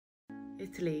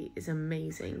Italy is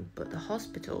amazing, but the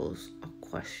hospitals are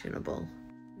questionable.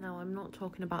 Now, I'm not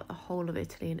talking about the whole of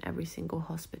Italy and every single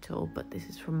hospital, but this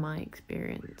is from my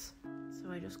experience. So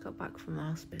I just got back from the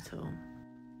hospital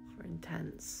for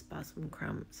intense spasm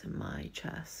cramps in my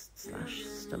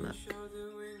chest/stomach.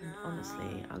 And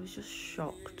honestly, I was just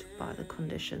shocked by the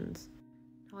conditions.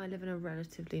 Now, I live in a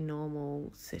relatively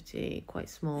normal city, quite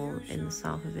small, in the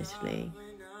south of Italy,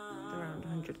 with around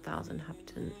 100,000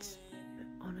 inhabitants.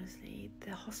 But honestly,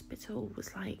 the hospital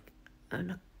was like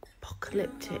an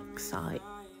apocalyptic site.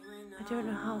 I don't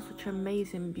know how such an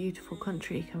amazing, beautiful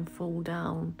country can fall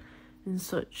down in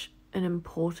such an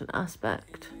important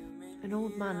aspect. An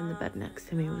old man in the bed next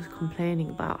to me was complaining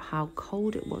about how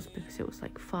cold it was because it was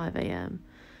like 5 a.m.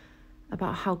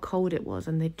 about how cold it was,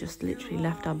 and they'd just literally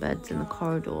left our beds in the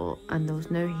corridor and there was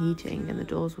no heating and the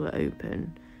doors were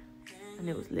open and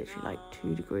it was literally like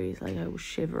 2 degrees, like I was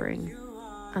shivering.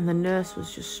 And the nurse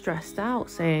was just stressed out,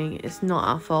 saying it's not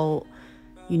our fault,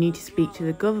 you need to speak to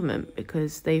the government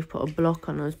because they've put a block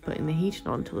on us putting the heating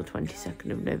on until the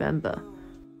 22nd of November.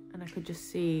 And I could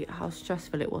just see how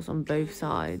stressful it was on both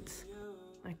sides.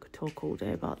 I could talk all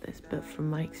day about this, but from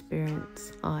my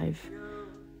experience, I've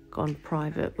gone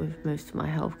private with most of my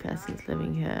healthcare since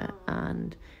living here,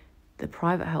 and the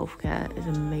private healthcare is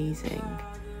amazing.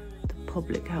 The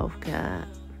public healthcare,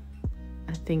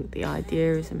 I think the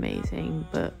idea is amazing,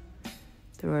 but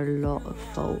there are a lot of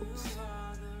faults,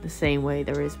 the same way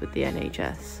there is with the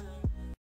NHS.